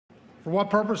For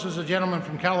what purpose does the gentleman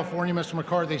from California, Mr.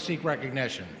 McCarthy, seek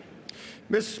recognition?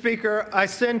 Mr. Speaker, I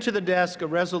send to the desk a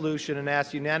resolution and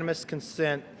ask unanimous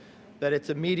consent that its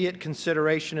immediate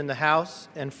consideration in the House,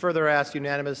 and further ask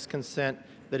unanimous consent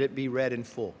that it be read in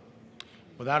full.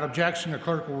 Without objection, the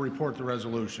clerk will report the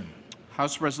resolution.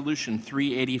 House Resolution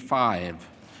 385,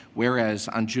 whereas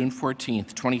on June 14,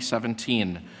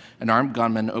 2017, an armed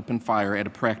gunman opened fire at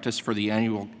a practice for the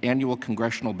annual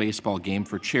congressional baseball game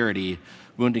for charity,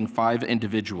 wounding 5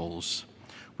 individuals.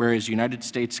 Whereas United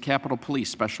States Capitol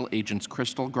Police Special Agents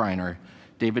Crystal Griner,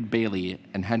 David Bailey,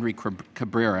 and Henry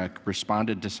Cabrera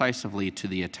responded decisively to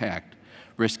the attack,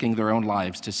 risking their own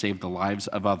lives to save the lives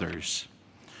of others.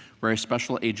 Whereas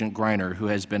Special Agent Griner, who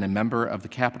has been a member of the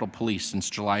Capitol Police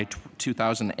since July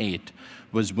 2008,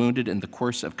 was wounded in the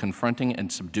course of confronting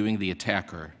and subduing the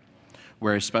attacker.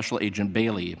 Whereas Special Agent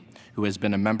Bailey, who has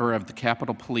been a member of the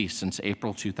Capitol Police since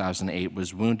April 2008,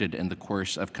 was wounded in the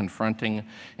course of confronting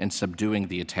and subduing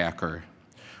the attacker.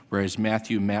 Whereas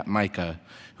Matthew Micah,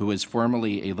 who was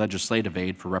formerly a legislative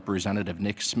aide for Representative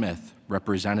Nick Smith,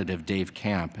 Representative Dave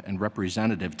Camp, and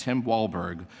Representative Tim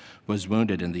Walberg, was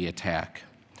wounded in the attack.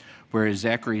 Whereas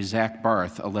Zach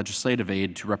Barth, a legislative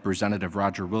aide to Representative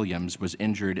Roger Williams, was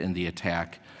injured in the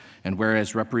attack. And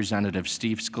whereas Representative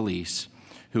Steve Scalise,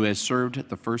 who has served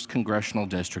the 1st Congressional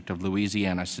District of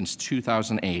Louisiana since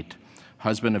 2008,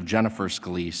 husband of Jennifer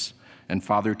Scalise, and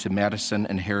father to Madison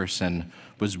and Harrison,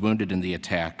 was wounded in the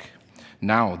attack.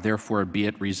 Now, therefore, be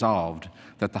it resolved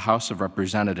that the House of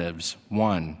Representatives,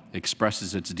 1,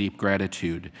 expresses its deep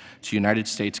gratitude to United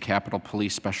States Capitol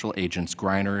Police Special Agents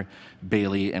Griner,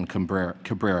 Bailey, and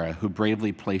Cabrera, who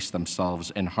bravely placed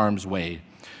themselves in harm's way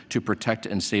to protect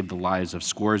and save the lives of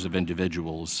scores of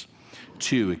individuals.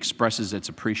 2, expresses its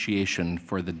appreciation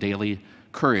for the daily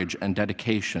courage and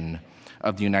dedication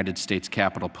of the United States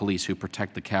Capitol Police, who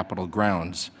protect the Capitol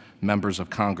grounds, members of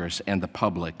Congress, and the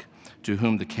public to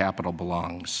whom the Capitol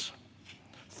belongs.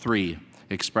 3,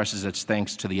 expresses its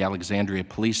thanks to the Alexandria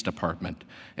Police Department,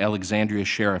 Alexandria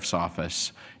Sheriff's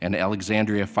Office, and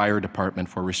Alexandria Fire Department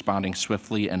for responding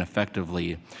swiftly and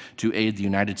effectively to aid the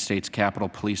United States Capitol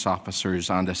Police officers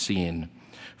on the scene.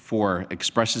 4,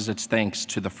 expresses its thanks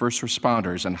to the first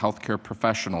responders and healthcare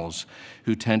professionals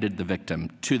who tended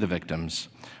to the victims.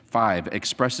 5,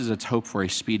 expresses its hope for a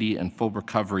speedy and full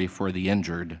recovery for the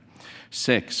injured.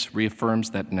 6,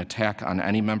 reaffirms that an attack on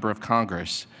any member of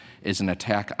Congress is an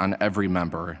attack on every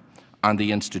member, on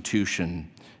the institution,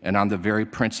 and on the very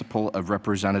principle of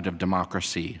representative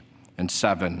democracy. And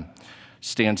 7,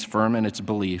 stands firm in its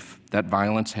belief that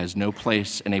violence has no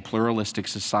place in a pluralistic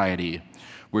society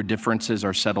where differences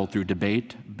are settled through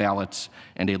debate, ballots,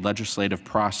 and a legislative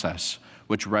process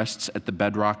which rests at the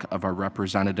bedrock of our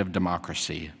representative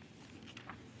democracy.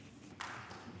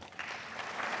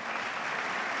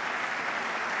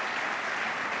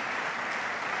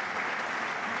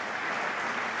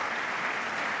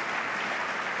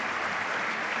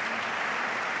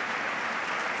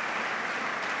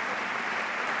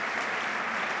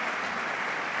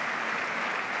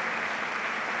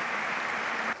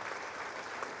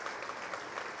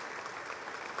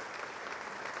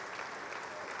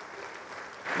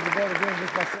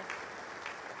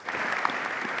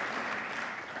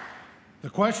 The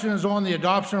question is on the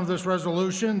adoption of this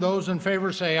resolution. Those in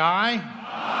favor say aye.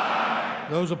 Aye.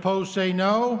 Those opposed say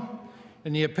no.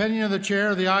 In the opinion of the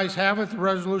chair, the ayes have it. The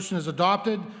resolution is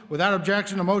adopted. Without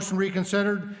objection, a motion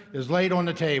reconsidered is laid on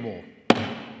the table.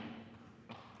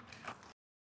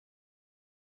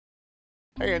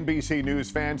 Hey, NBC News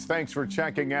fans, thanks for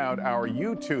checking out our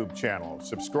YouTube channel.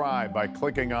 Subscribe by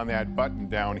clicking on that button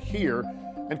down here,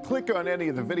 and click on any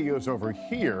of the videos over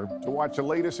here to watch the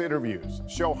latest interviews,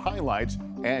 show highlights,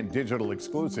 and digital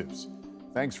exclusives.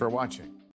 Thanks for watching.